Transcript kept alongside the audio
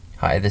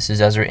Hi, this is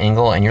Ezra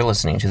Engel, and you're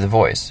listening to The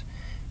Voice,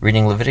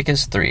 reading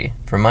Leviticus 3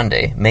 for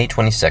Monday, May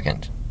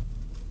 22nd.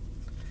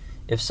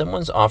 If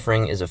someone's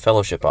offering is a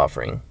fellowship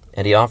offering,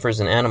 and he offers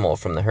an animal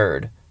from the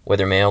herd,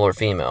 whether male or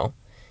female,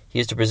 he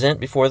is to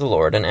present before the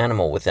Lord an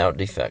animal without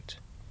defect.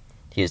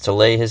 He is to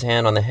lay his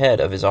hand on the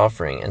head of his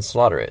offering and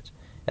slaughter it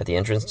at the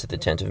entrance to the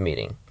tent of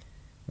meeting.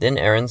 Then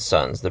Aaron's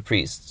sons, the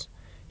priests,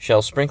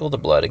 shall sprinkle the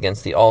blood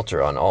against the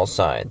altar on all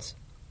sides.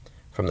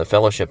 From the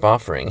fellowship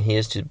offering he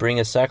is to bring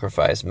a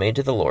sacrifice made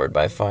to the Lord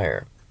by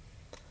fire.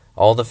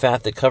 All the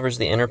fat that covers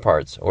the inner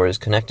parts or is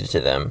connected to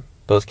them,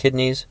 both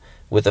kidneys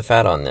with the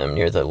fat on them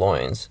near the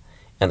loins,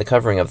 and the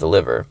covering of the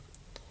liver,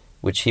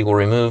 which he will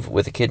remove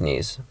with the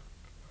kidneys.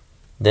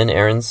 Then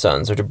Aaron's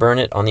sons are to burn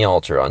it on the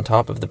altar on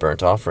top of the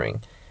burnt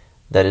offering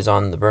that is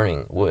on the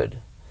burning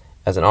wood,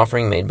 as an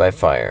offering made by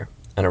fire,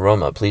 an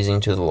aroma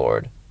pleasing to the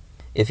Lord.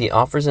 If he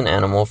offers an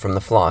animal from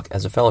the flock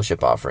as a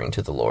fellowship offering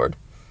to the Lord,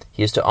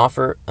 he is to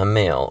offer a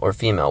male or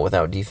female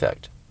without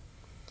defect.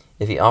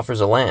 If he offers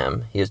a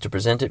lamb, he is to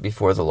present it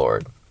before the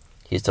Lord.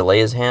 He is to lay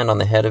his hand on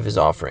the head of his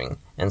offering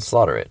and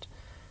slaughter it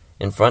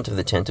in front of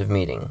the tent of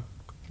meeting.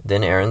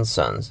 Then Aaron's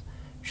sons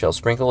shall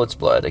sprinkle its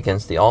blood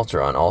against the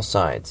altar on all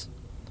sides.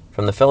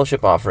 From the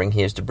fellowship offering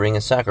he is to bring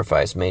a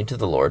sacrifice made to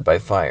the Lord by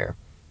fire,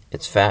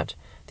 its fat,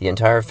 the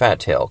entire fat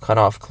tail cut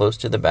off close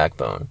to the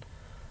backbone,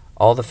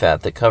 all the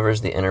fat that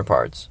covers the inner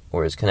parts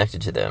or is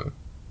connected to them,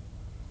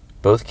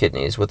 both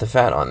kidneys with the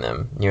fat on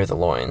them near the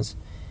loins,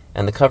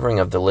 and the covering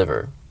of the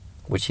liver,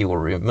 which he will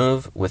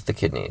remove with the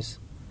kidneys.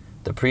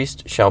 The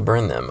priest shall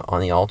burn them on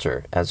the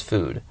altar as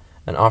food,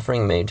 an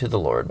offering made to the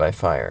Lord by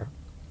fire.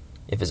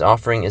 If his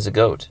offering is a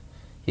goat,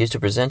 he is to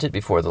present it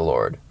before the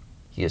Lord.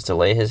 He is to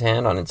lay his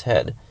hand on its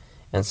head,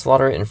 and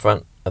slaughter it in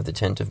front of the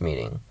tent of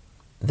meeting.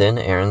 Then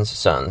Aaron's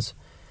sons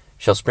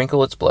shall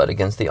sprinkle its blood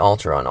against the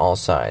altar on all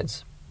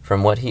sides.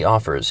 From what he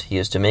offers he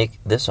is to make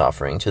this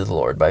offering to the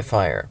Lord by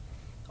fire.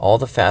 All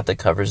the fat that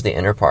covers the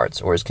inner parts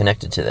or is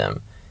connected to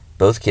them,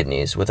 both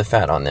kidneys with the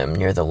fat on them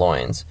near the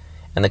loins,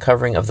 and the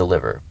covering of the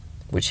liver,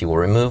 which he will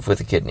remove with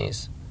the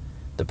kidneys.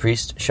 The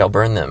priest shall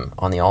burn them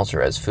on the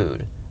altar as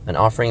food, an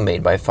offering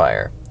made by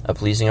fire, a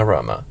pleasing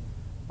aroma.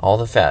 All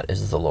the fat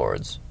is the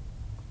Lord's.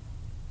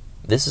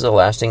 This is a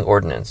lasting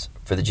ordinance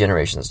for the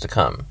generations to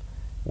come.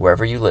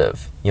 Wherever you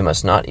live, you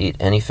must not eat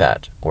any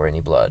fat or any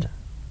blood.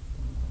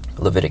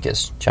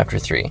 Leviticus chapter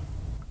 3.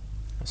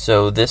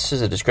 So this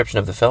is a description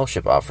of the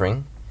fellowship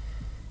offering,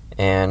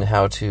 and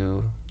how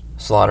to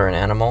slaughter an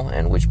animal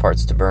and which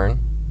parts to burn.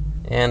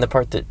 And the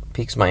part that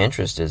piques my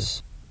interest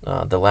is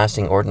the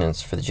lasting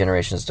ordinance for the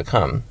generations to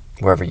come.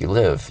 Wherever you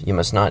live, you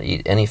must not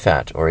eat any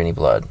fat or any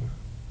blood.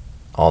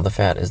 All the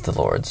fat is the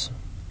Lord's.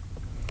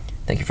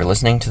 Thank you for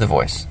listening to The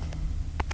Voice.